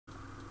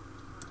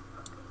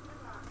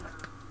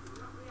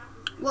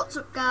What's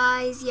up,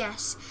 guys?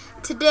 Yes,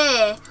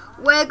 today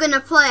we're gonna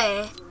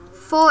play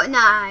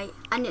Fortnite,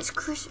 and it's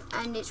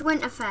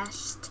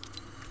Winterfest.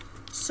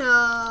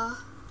 So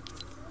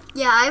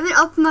yeah, I haven't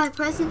opened my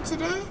present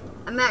today.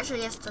 I'm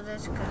actually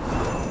yesterday's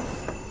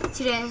because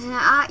today isn't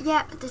out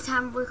yet at the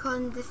time of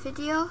recording the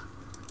video.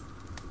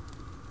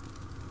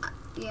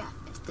 Yeah,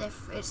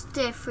 it's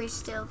day 3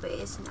 still, but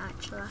it isn't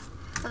actually.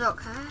 I don't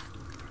care.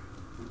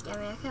 Yeah, I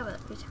mean, I care about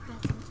the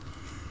presents.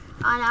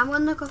 And I'm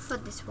gonna go for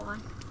this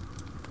one.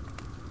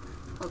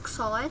 Looks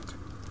solid.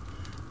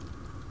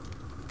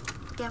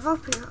 Yeah, I've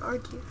already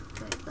ordered.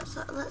 Wait,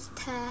 let's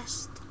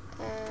test.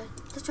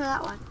 Let's try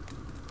that one.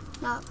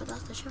 No, but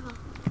that's the shovel.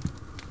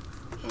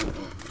 Yeah,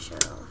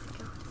 shovel.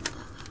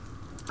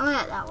 I'm gonna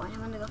get that one. I'm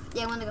gonna go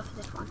for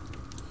this one.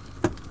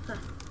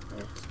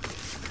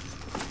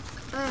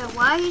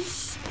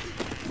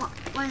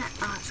 Why not?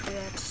 Oh, it's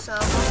weird. So,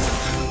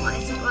 what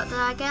is it? What did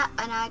I get?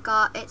 And I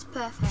got. It's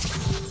perfect.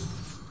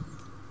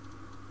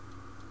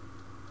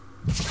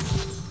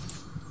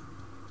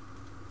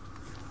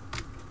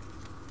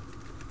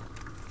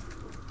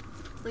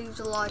 Leave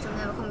the lodge and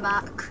never come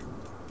back.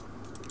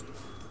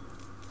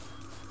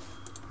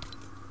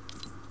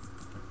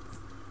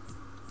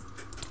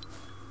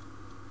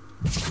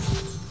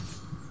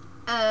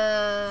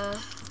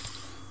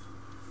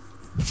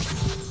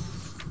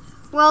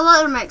 Well, that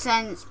doesn't make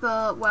sense,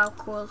 but well,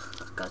 cool.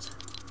 That's good.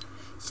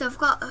 So I've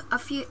got a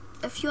few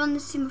on the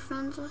see my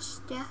friends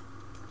list, yeah.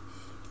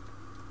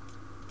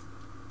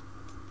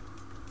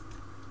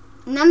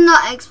 And I'm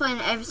not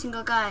explaining every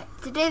single guy.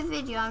 Today's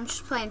video, I'm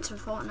just playing some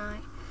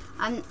Fortnite.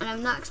 And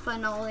I'm not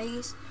explaining all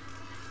these.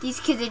 These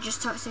kids are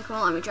just toxic,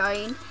 won't let me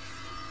join.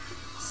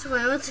 So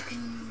wait 1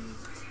 second.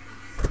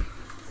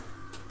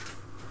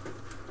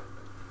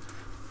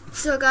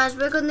 So guys,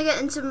 we're going to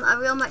get into a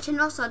real match, and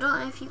also I don't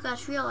know if you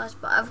guys realise,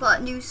 but I've got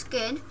a new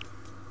skin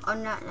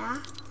on right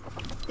now.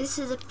 This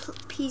is a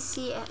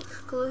PC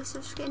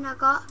exclusive skin I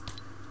got.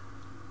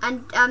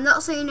 And I'm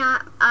not saying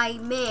that I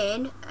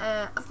main,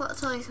 I've got to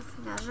tell you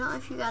something now. I don't know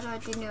if you guys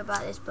already knew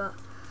about this, but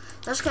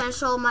let's get into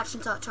solo match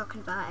and start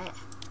talking about it.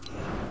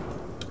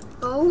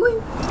 Oh,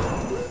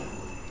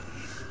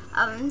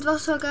 and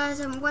also guys,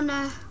 I'm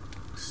gonna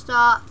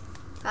start.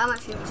 How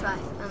much views? Right,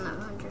 I'm at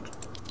 100.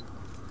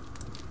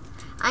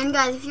 And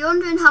guys, if you're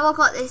wondering how I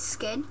got this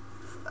skin,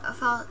 I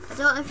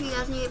don't know if you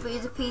guys knew it, but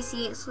it's a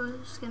PC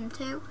exclusive skin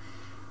too.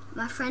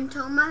 My friend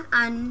told me,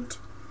 and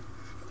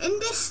in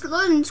this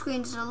loading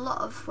screen there's a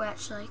lot of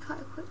actually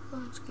quite a quick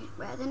loading screen.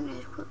 Wait, I didn't know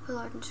it's a quick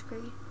loading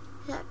screen.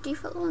 Is that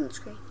default loading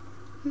screen?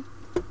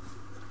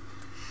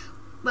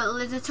 Well,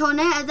 there's a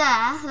tornado there.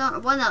 I don't know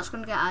when that's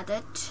going to get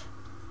added.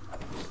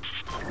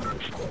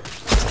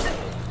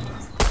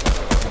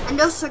 And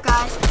also,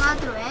 guys, by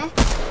the way,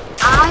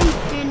 I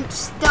didn't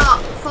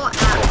start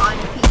Fortnite on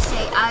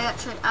PC. I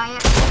actually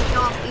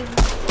don't even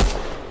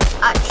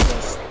I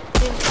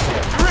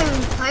don't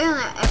even play on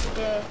it every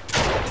day.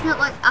 It's not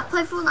like I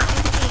play Fortnite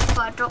every day,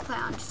 but I don't play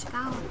it on this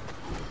account.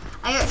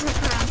 I actually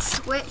play on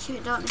Switch. I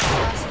don't know if you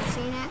guys have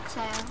seen it, because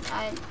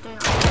I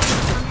don't know.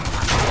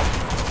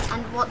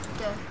 And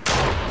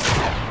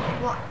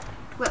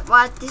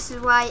why this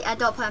is why I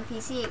don't play on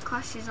PC. It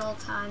crashes all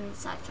the time.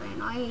 It's actually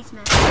annoys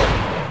me.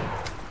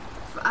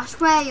 I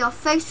swear your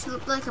face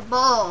looks like a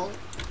ball.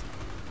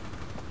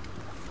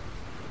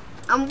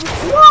 And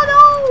what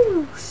are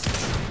those?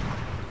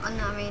 Oh,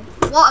 no, I mean,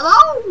 what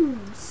are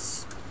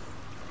those?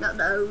 Not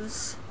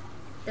those.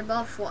 They're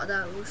both what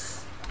are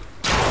those.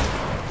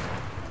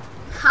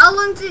 How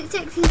long did it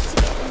take you to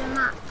get in a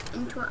map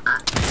into an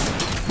app?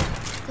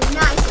 There's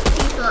 96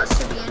 people, that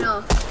should be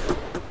enough.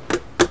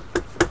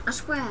 I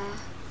swear.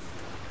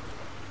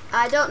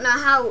 I don't know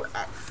how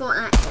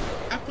Fortnite,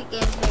 Epic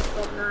Games made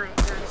Fortnite,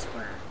 I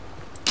swear.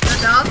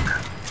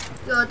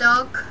 Your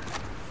dog.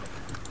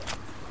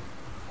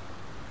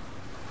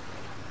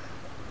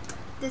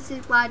 This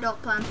is why I don't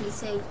play on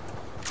PC.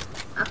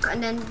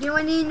 And then, you know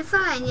when you're in the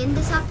fight and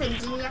this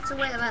happens and you have to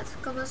wait about a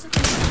couple of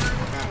seconds and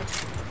you're dead.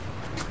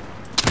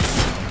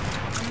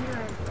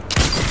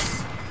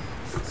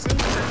 See,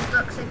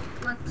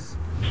 looks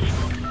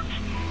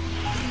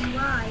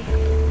why?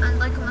 And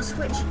like on my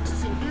Switch it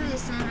doesn't do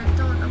this, and I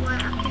don't know why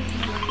it happens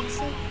on my PC.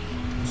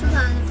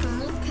 Sometimes if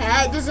I'm okay,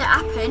 it doesn't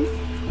happen.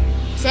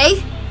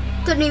 See?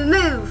 Doesn't even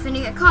move, and I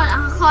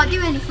can't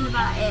do anything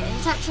about it.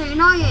 It's actually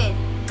annoying.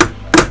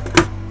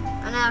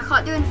 And then I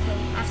can't do anything.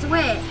 I have to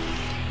wait.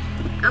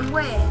 And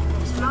wait.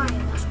 It's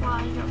annoying. That's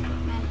why I don't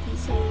put my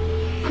PC.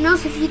 And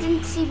also, if you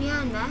didn't see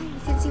behind there, you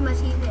can see my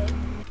TV.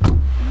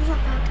 What's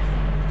that bad thing?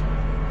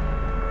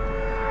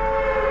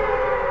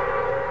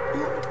 Is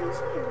that my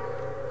PC?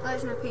 Oh,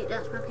 it's my PC.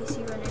 That's my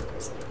PC running.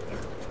 Yeah,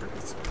 it's my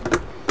PC.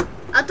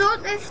 I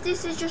don't know if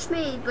this is just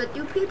me, but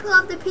do people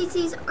have the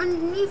PCs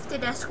underneath the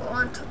desk or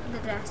on top of the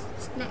desk,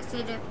 next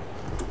to the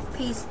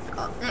piece,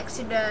 next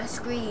to the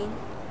screen?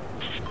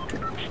 I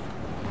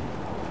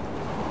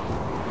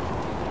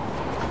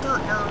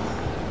don't know.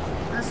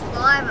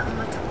 Well, I have it on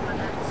my top of my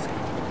desk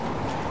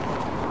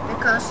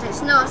because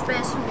it's no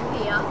space from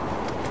here.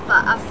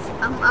 But I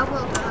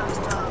will go have a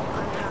start.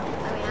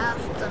 I mean,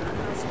 I've done it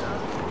now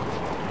stuff.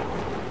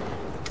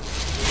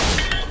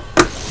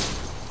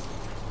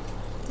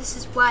 This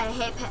is why I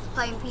hate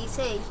playing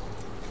PC.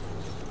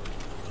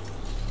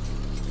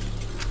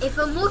 If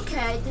I'm lucky,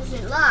 it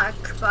doesn't lag,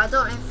 but I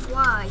don't know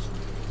why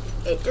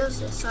it does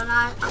this, and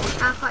I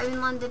can't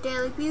even land the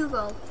Daily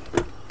Bugle.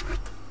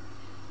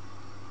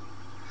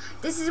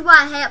 This is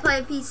why I hate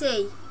playing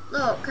PC.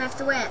 Look, I have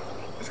to wait.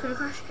 It's going to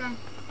crash again.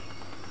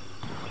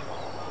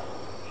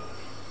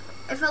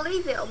 If I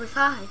leave it, it'll be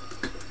fine.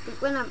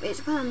 But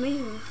it's when I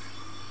move.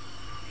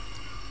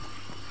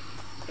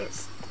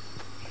 It's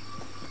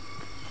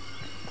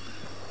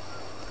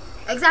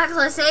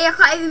exactly. See, I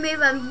can't even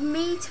move a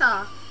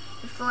meter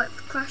before it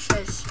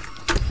crashes.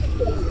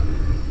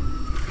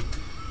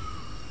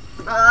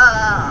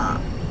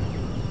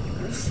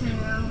 Missing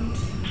around.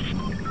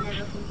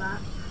 Never come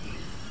back.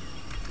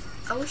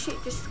 I wish it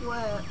just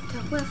worked.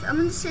 I'm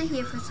going to sit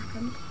here for a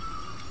second.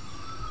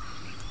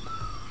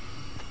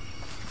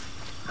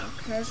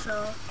 Okay,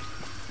 so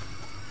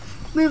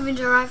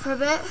moving's alright for a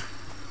bit,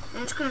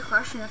 and it's going to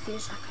crash in a few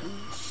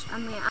seconds. I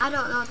mean, I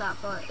don't know that,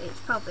 but it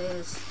probably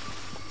is.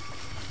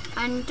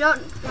 And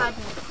don't try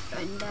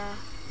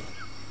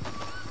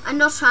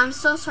and also, I'm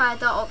so sorry I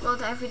don't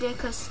upload every day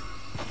because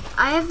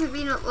I haven't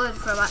been uploaded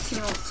for about 2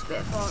 months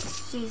before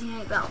Season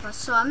 8 Battle Pass.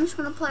 So I'm just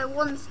going to play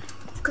once.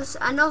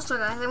 And also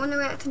guys, I want to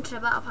react to the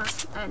Battle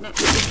Pass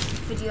next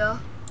video.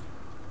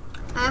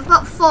 I've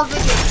got 4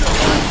 videos to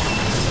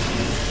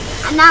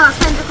upload. And now my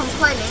friends are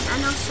complaining.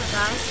 And also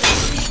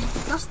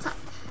guys, last time,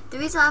 the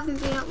reason I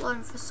haven't been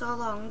uploading for so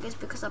long is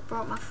because I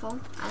broke my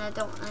phone. And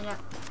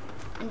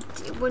and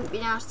it wouldn't be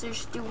nice to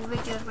just do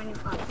videos when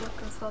you've got a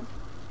broken phone.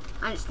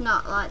 And it's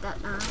not like that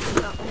now.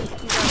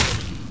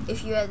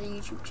 If you had a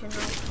YouTube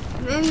channel.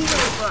 Maybe you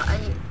would, but I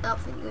don't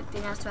think it would be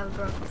nice to have a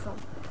broken phone.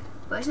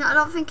 But it's not, I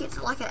don't think it's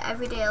like an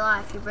everyday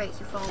life you break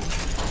your phone.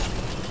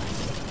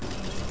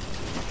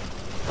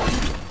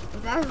 It's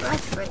very rare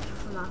to break your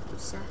phone, I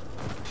would say.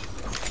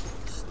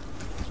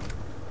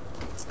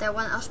 So I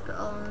went to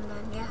hospital and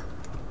then, yeah.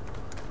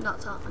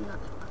 Not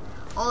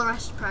all the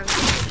rest is private.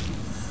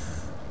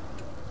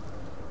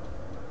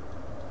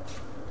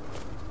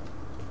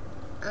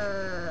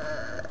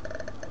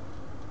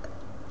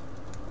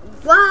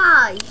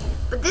 Why?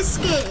 But this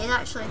skin is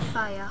actually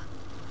fire.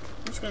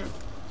 I'm just gonna.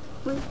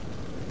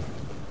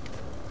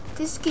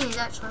 This skin is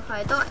actually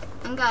fire.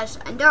 And guys,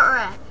 and don't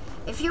worry.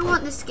 If you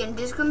want this skin,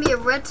 there's gonna be a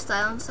red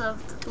style instead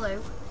of the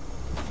blue.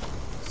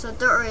 So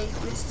don't worry,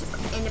 just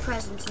in the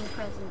presents,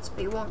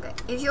 but you won't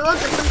get. If you want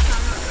the blue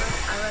style, not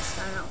a red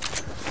style,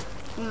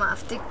 you might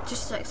have to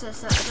just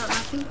access it.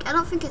 I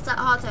don't think it's that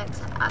hard to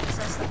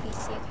access the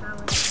PC account.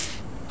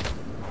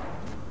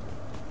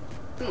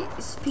 But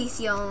it's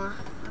PC only,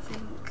 I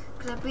think.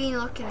 Because I've been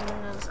looking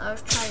and I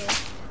was trying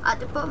at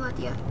the bottom of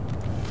the.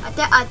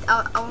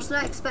 I was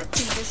not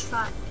expecting just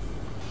fight.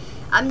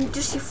 I'm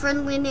just your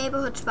friendly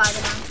neighbourhood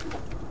Spider-Man.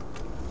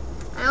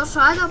 And also,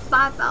 I don't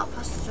buy battle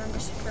passes on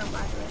this account,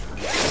 by the way.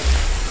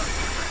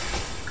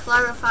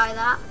 Clarify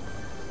that.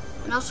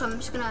 And also, I'm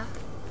just gonna.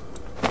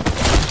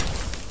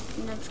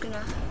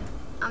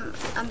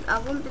 I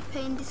won't be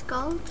paying this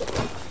gold.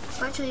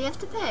 But actually, you have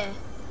to pay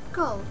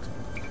gold.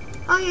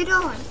 Oh, you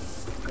don't.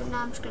 Good,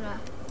 now I'm just gonna.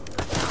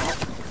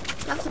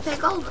 You have to pay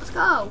gold. Let's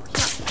go. You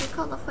have to pay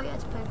gold. I thought you had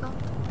to pay gold.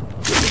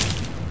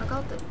 I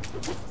got it.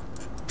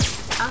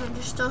 I can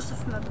just store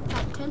stuff from my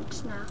pet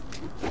tents now.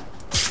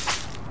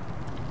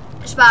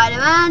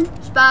 Spider-Man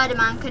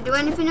can do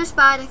anything a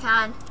spider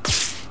can.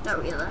 Not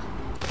really.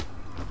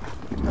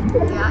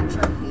 You're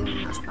actually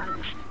human, not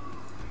Spider-Man.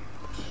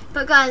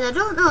 But guys, I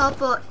don't know,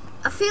 but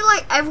I feel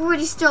like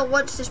everybody still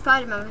wants the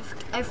Spider-Man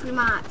every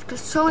match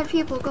because so many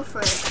people go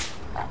for it.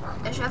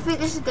 I think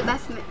this is the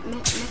best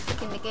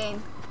mythic in the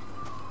game.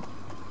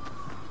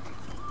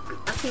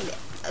 I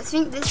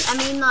think this. I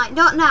mean, like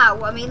not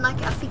now. I mean,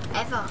 like I think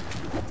ever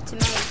to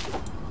me.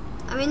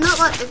 I mean, not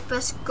like the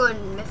best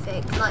gun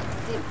mythic, like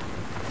the,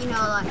 you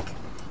know, like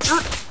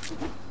not.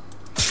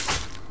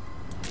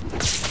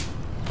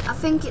 I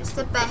think it's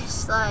the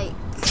best like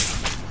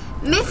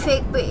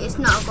mythic, but it's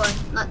not a gun.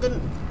 Like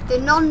the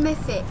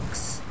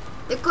non-mythics,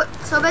 the good.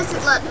 So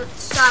basically, like the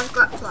Star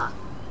Grappler.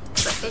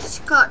 But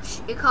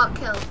you can't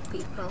kill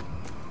people.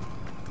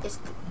 This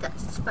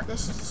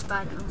is a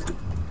Spider-Man one.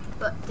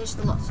 But there's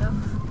lots of.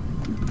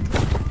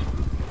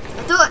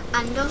 I thought,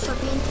 and also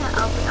being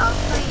I was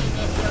playing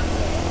it the other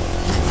day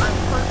on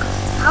the podcast.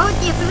 How would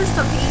you boost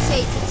on PC?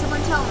 Did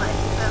someone tell me?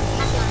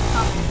 PC on the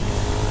top.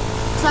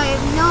 So I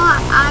have no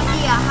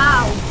idea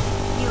how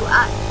you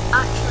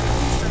actually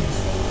boost on this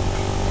thing.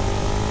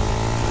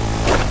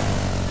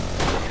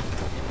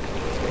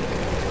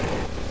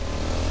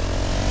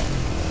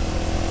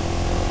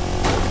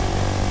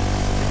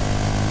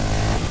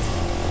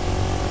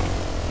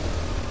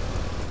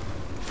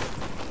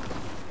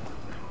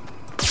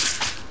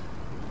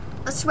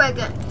 I swear,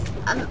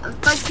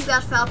 thank you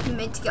guys for helping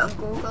me to get on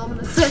Google. I'm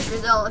the first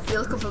result if you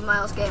look up at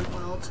Myles Game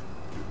World.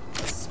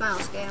 It's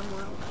Myles Game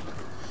World.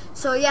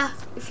 So yeah,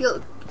 if you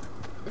look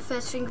the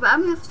first thing, but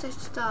I'm gonna have to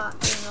start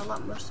doing a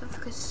lot more stuff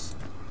because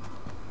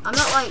I'm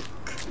not like,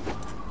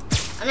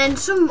 and then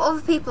some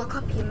other people are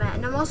copying me,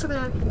 and I'm also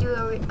gonna do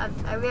a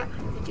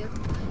reaction video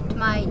to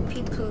my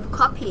people who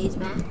copies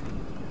me.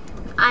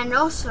 And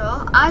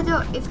also, I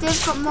don't, if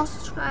they've got more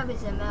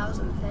subscribers than me or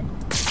something,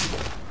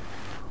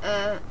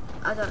 I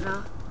don't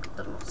know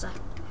what to say.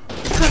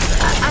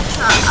 Because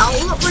actually,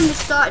 I'll look when they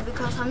started,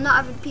 because I'm not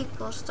having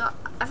people start.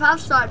 If I've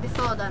started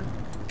before them,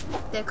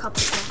 they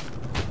copied me.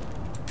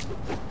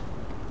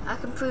 I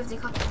can prove they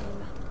copied me.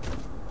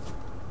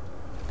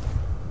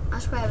 I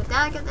swear, did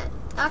I get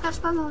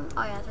spam on?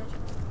 Oh yeah, I did.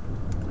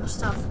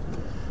 Must have.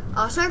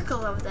 Oh,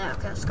 circle over there.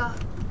 Okay, let's go.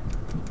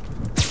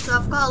 So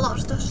I've got a lot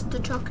of stuff to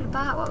talk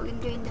about, what we're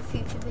going to do in the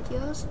future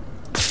videos.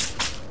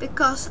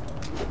 Because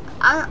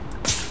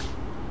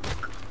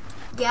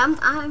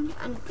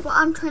and what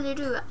I'm trying to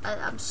do,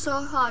 I'm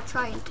so hard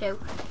trying to.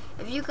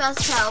 If you guys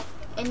help,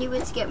 any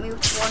way to get me to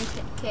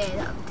 1K,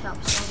 that would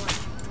help so much.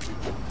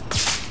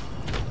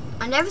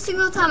 And every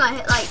single time I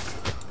hit like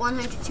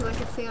 100,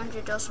 200,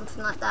 300 or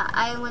something like that,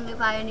 I am going to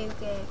buy a new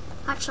game.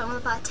 Actually, I'm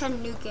going to buy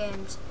 10 new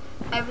games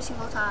every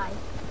single time.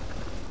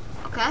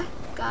 Okay,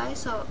 guys,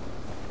 so,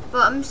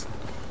 but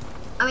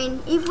I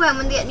mean, either way, I'm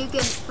going to get new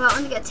games, but I'm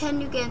going to get 10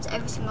 new games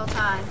every single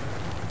time.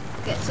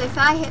 Okay, so if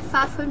I hit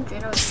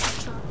 500, I'll get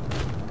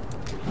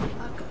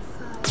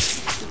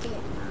 550 games.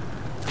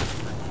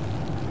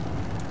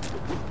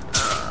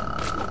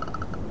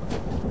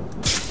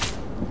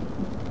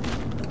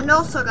 And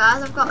also,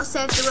 guys, I've got to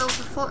save the world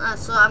for Fortnite,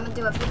 so I'm going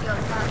to do a video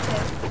on that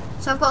too.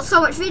 So I've got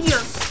so much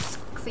videos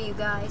for you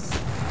guys.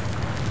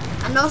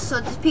 And also,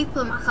 there's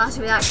people in my class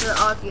who are actually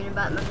arguing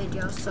about my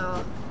videos,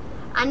 so.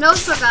 And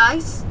also,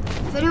 guys,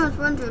 if anyone's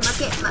wondering, my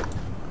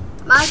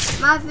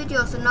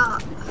videos are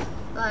not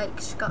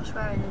like got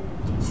swearing.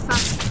 It's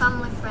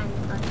family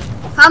friendly,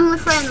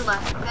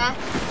 okay?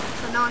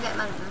 So no one get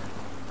mad at me.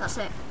 That's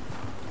it.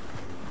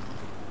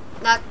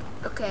 Like,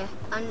 okay,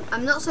 and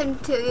I'm not saying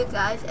to you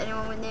guys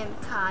anyone with the name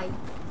Kai,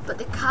 but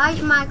the Kai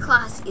in my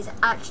class is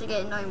actually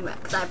getting annoying with,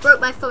 because I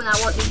broke my phone. I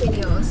want the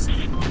videos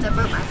because I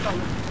broke my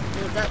phone,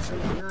 and it's actually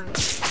getting annoying.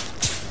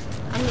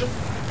 And if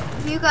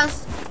you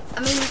guys, I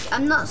mean,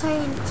 I'm not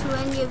saying to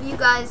any of you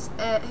guys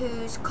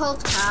who's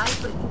called Kai,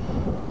 but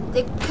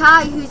the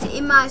Kai who's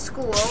in my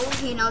school,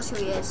 he knows who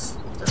he is.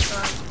 That's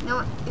right. You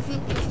know, if you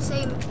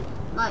say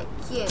like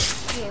you,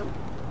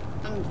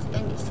 and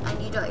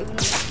you don't even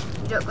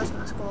you don't go to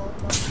my school,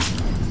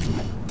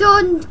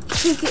 don't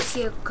think it's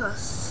you,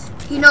 cause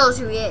he knows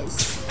who he is.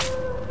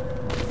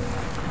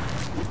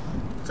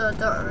 So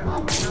don't worry,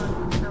 no.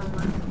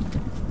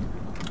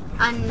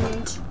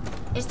 And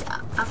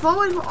I've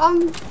always.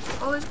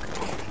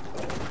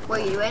 What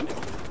are you doing?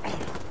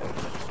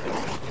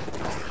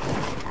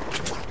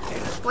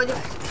 What do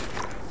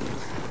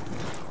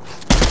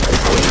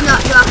you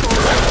not do apple?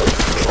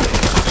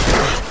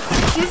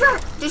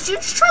 Did you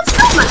just try to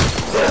kill me?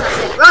 That's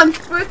it. Run!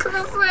 We're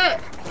coming for it!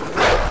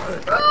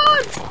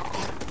 Run!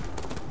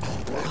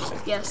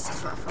 Yes,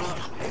 that's what I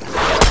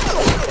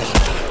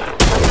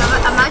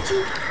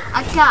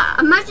thought.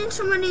 Imagine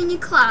someone in your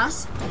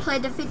class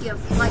played a video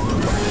of, like,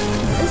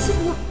 this is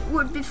what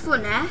would be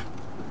funny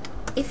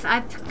if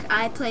I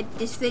played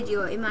this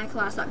video in my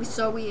class. That'd be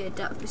so weird.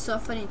 That would be so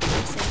funny to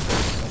listen.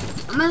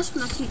 I'm gonna ask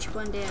my teacher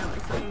one day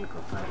if I'm gonna go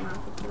play my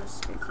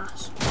videos in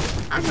class.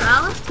 Actually,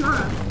 I'll ask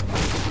tomorrow.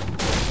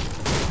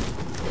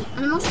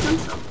 And I'm also going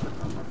to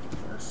upload more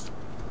videos.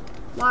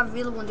 What I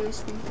really want to do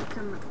is think the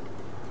camera.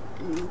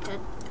 And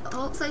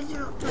hopefully I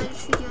don't play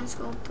this video in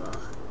school, but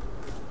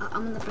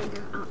I'm gonna bring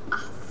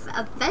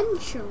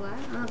eventually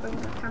I'm gonna bring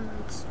the camera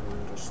in school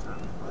and just start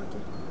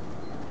recording.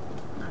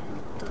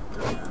 That's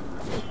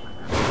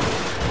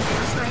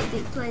why I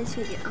didn't play this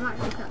video. I'm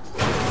actually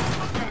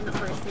better not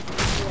play this video in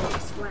school, I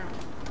swear.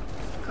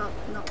 Can't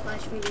not play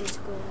this video in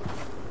school.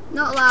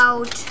 Not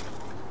allowed.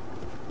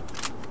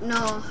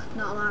 No,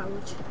 not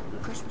allowed.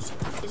 Christmas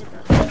is a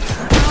bit.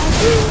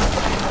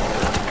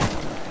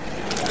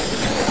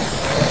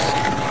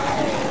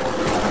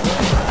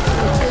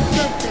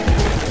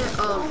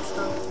 Oh,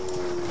 stop.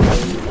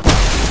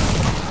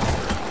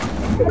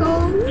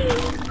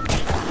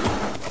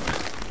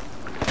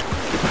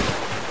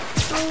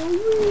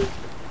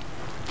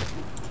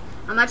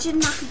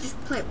 Imagine I could just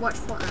watch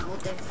Fortnite all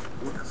day.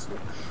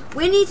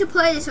 We need to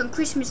play this on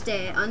Christmas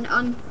Day.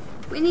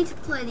 We need to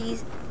play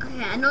these.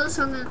 Okay, I know the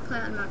song I'm gonna play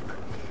on my.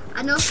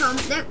 I know some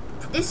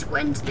this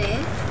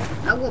Wednesday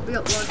I won't be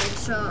uploading,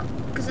 so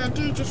because I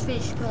do just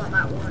finish school at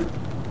about 1,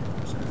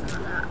 something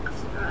like that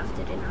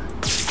after dinner.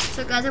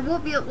 So guys, I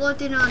won't be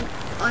uploading on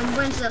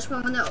Wednesday. That's why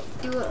I'm gonna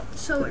do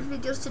so much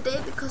videos today,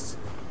 because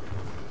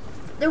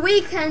the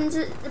weekend's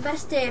the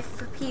best day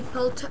for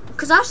people to.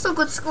 Because I still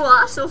go to school.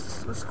 I still go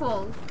to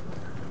school.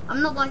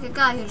 I'm not like a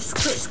guy who just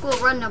quit school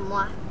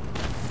randomly.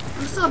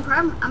 I'm still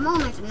I'm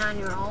only a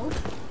 9-year-old.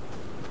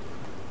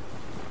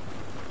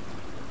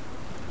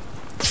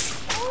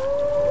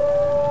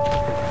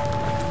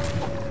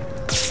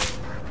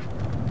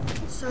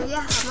 So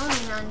yeah, I'm only a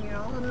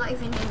 9-year-old. I'm not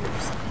even in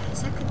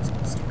second school.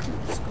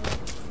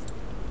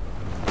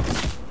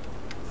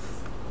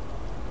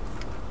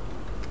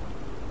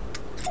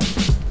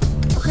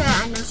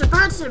 And I'm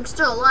surprised I'm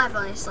still alive,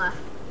 honestly.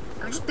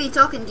 I've just been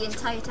talking the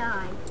entire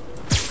time.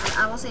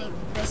 I wasn't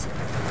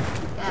basically.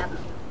 Yeah. And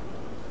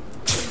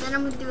then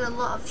I'm gonna do a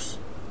lot of.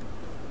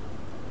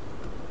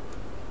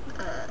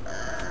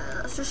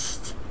 Let's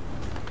just.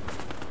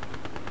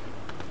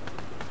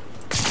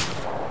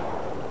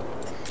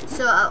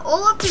 So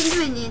all I've been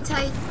doing the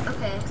entire.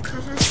 Okay,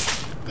 because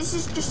this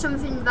is just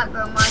something in the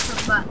background while I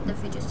talk about the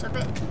videos a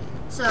bit.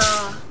 So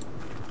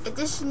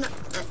this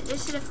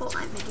is a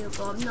Fortnite video,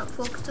 but I'm not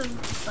focused on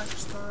the Flash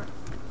Store.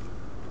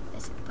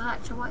 But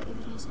actually, what even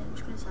is it? I'm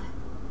just gonna say.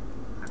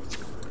 Right.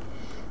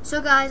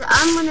 So guys,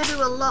 I'm gonna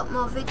do a lot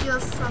more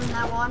videos from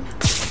now on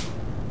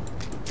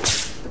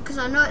because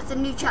I know it's a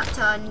new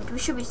chapter and we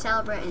should be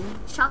celebrating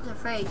chapter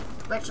 3.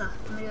 Which I'm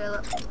gonna do a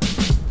lot.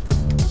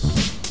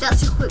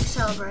 That's a quick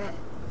celebrate.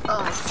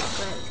 Oh,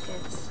 great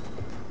kids.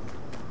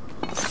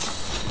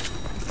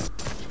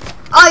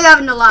 Oh, you're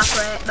having a laugh,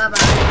 right? Bye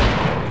bye.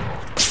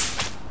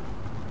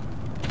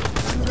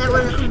 And then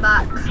when I come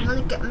back,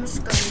 I'm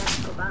just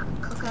gonna go back.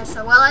 Okay,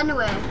 so well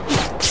anyway,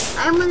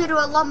 I am gonna do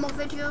a lot more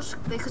videos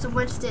because of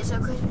Wednesday, it's a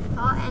Christmas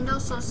party, and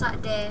also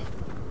Saturday.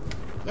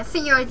 I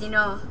think you already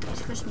know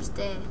it's Christmas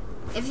Day.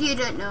 If you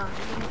don't know,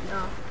 you didn't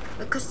know,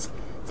 because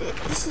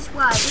this is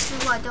why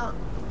I don't.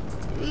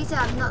 The reason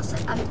I'm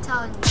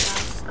telling you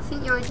guys. I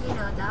think you already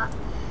know that,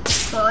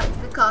 but it's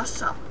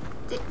because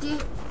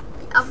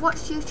I've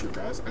watched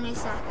YouTubers and they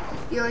say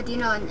you already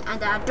know, and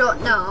I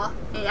don't know.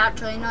 It's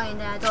actually annoying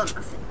that I don't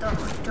know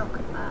what you're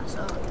talking about.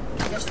 So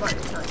I just want to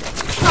tell you.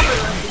 Probably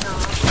already know.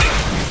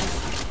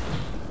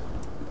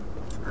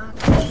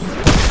 Okay.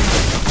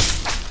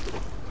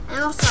 And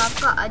also I've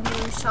got a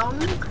new song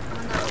I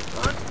want to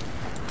upload.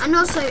 And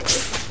also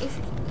if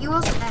you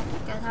wasn't there,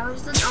 guys, I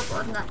wasn't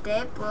uploading that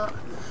day, but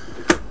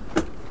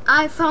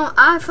I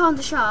found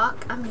the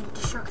shark. I mean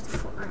the shark is the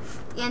foot.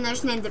 Yeah, and I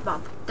just named it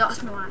Bob.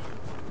 That's why.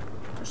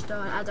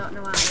 I don't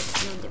know why I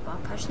just named it Bob.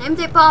 I just named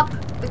it Bob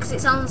because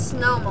it sounds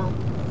normal.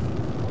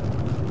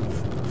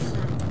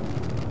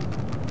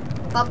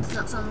 Bob does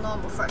not sound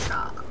normal for a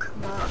shark,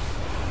 but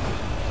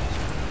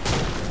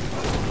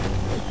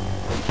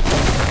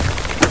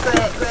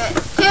great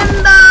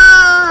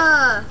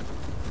timber.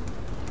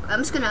 I'm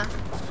just gonna.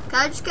 Can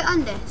I just get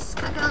on this?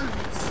 Can I get on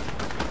this?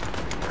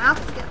 I have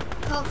to get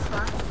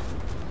hopefully.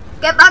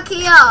 Get back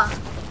here!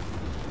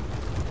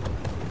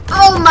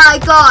 Oh my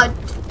god!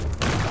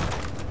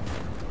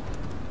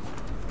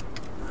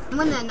 I'm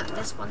gonna knock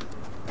this one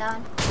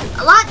down.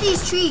 I like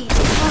these trees,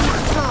 it's fun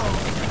at all.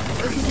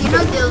 Because you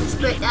know they'll just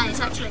break down, it's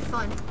actually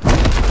fun.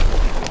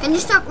 Can you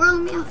stop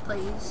rolling me off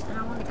please? And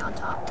I want to get on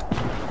top.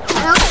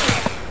 Hello?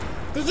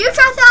 Did you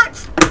try that?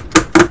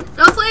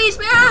 No please,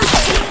 man!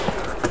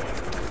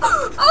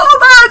 Oh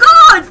my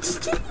god!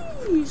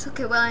 Jeez!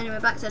 Okay, well anyway,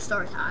 back to the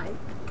story time.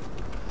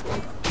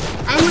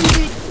 I'm gonna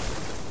do.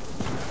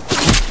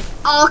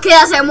 Oh, okay,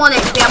 that's I'm 1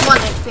 HP. I'm 1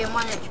 HP. I'm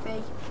 1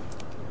 HP.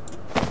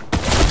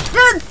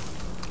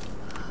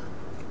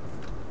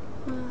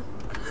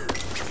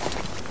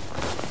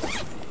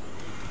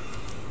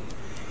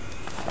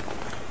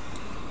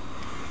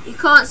 You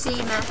can't see me.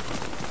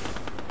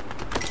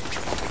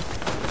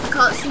 You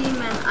can't see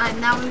me. I'm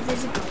now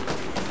invisible.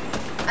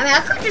 I mean, I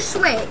could just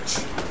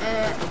switch.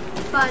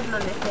 Find my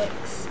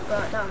mythics,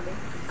 but that'd be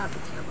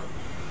terrible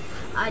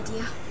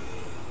idea.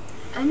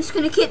 I'm just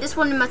going to keep this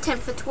one in my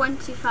tent for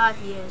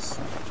 25 years.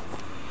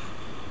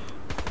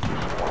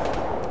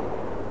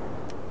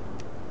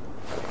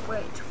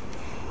 Wait.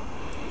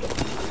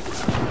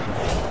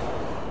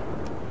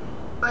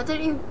 Why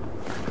didn't you?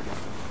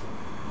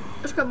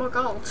 Let's get more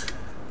gold.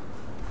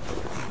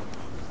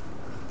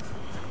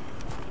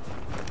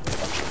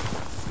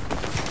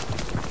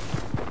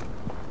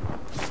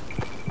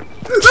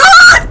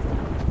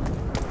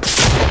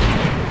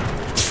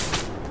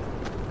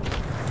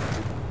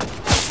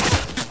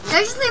 I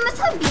just leave my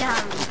tent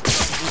behind.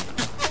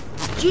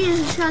 Jesus,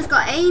 this guy's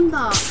got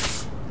aimbot.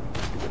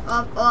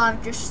 Oh,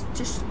 I've just.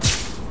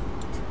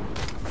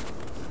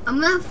 I'm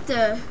gonna have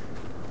to.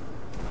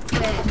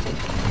 Wait.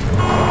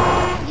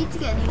 I need to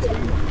get a new tent.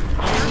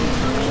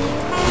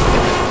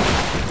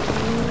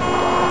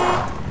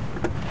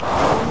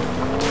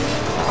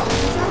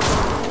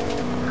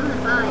 I'm gonna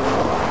buy it.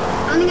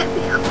 I'm gonna get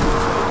beat up.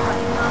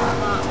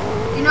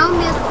 You know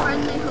me as a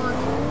friendly hood.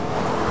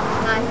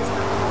 Nah, he's not.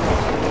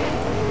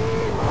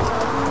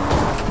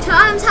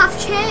 Times have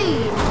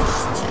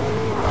changed.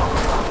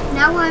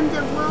 Now I'm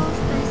the world's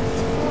best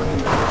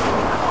fortnite.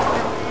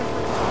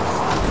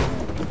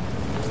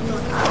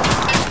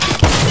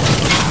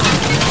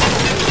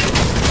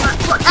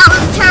 What? That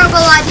was a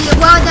terrible idea.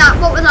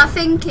 What was I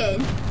thinking?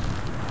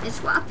 It's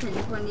what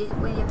happens when you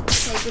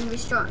say you're gonna be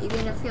strong. You're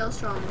gonna feel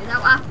strong. Is that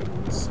what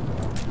happens?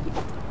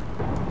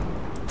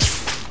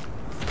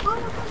 Oh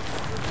my god!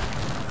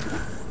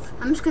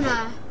 I'm just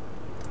gonna.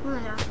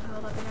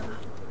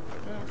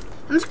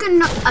 I'm just gonna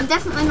knock. I'm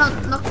definitely not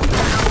knocking down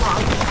a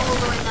log all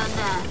the way down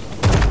there.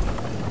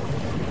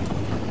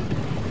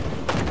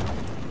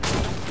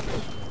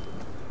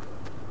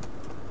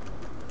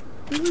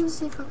 I'm gonna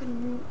see if I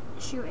can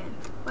shoot him.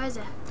 Where is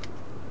it?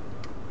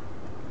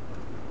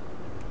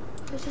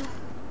 Where's it?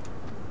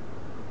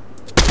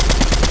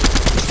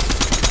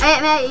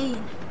 8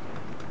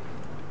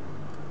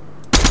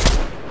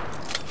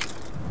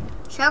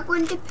 Shall I go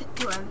and dip it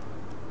to him?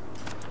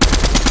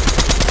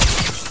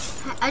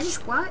 I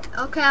just what?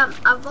 Okay,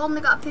 I've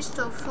only got a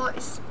pistol 40.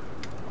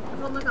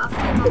 I've only got a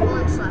few more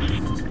bullets left.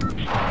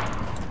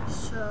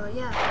 So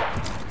yeah.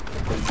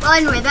 Well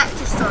anyway, that's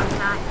just story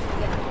time.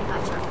 Yeah,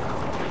 that's right.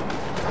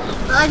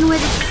 Well anyway,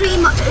 there's 3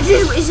 more. It's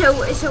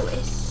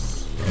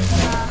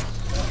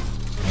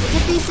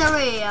a piece of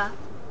here.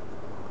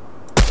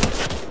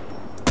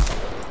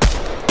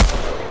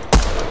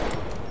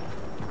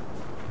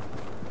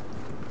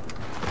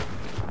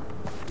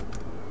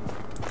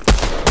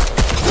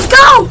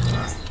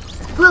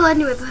 Well,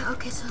 anyway, but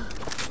okay, so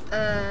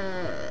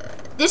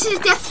this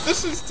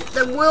is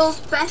the world's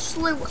best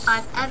loot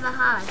I've ever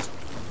had.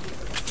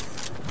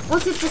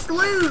 What is this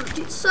loot?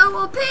 It's so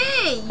OP!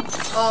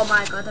 Oh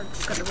my god, I've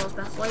just got the world's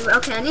best loot.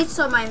 Okay, I need to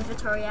sort my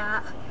inventory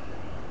out.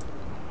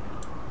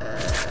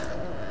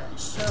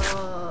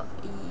 So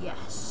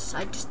yes,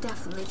 I just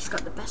definitely just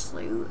got the best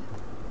loot.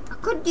 I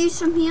could use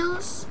some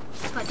heals,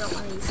 but I don't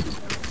want to use some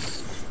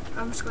heals.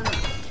 I'm just gonna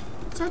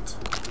instead.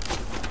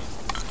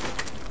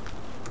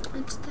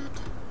 I'm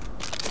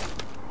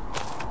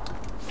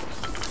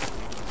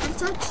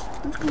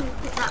just gonna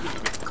put that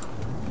medical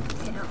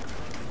kit up.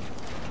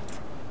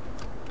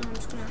 And I'm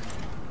just gonna.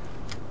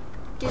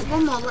 There's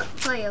one more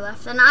player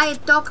left, and I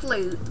had dog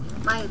loot.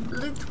 My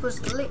loot was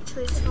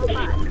literally so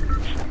bad.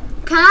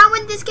 Can I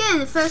win this game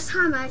the first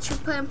time I actually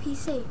play on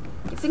PC? Do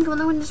you think I'm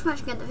gonna win this match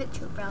and get the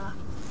victory umbrella?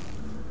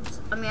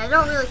 I mean, I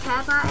don't really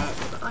care about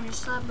it,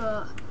 honestly,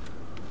 but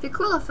it'd be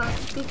cool if I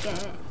did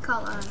get it.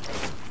 Can't lie.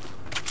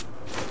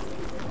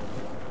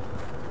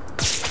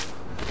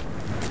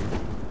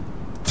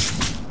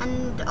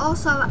 And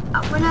also,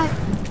 when I...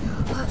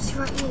 Oh, it's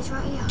right here, it's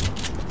right here.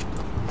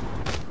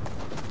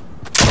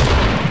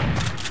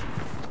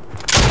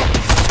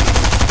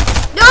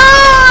 No!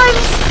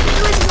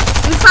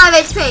 He was 5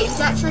 HP, he's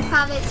actually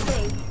 5 HP.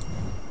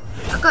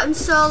 I got him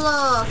so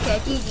low. Okay,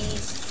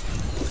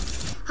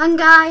 GG's. And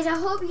guys, I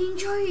hope you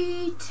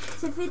enjoyed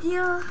the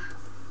video.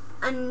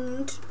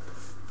 And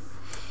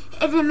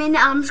in a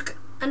minute,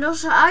 and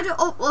also, I don't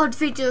upload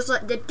videos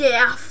like the day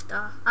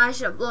after. I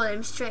should upload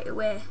them straight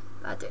away.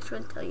 I just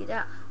want to tell you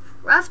that.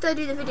 Right after I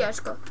do the video, I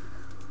just go.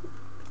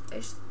 I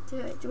just do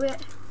it. I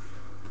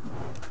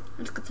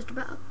just go to the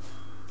battle.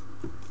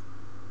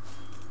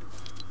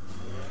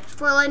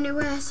 Well,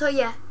 anyway, so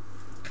yeah.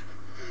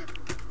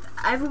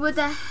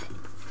 Everybody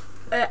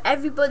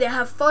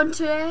have fun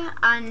today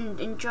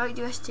and enjoy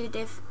the rest of the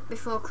day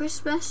before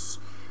Christmas.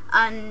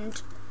 And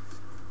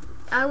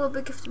I will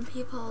be gifting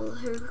people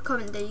who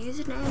comment their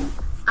username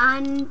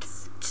and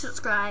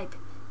subscribe.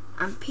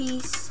 And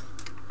peace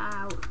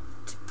out.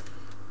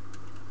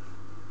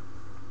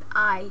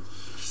 I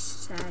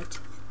said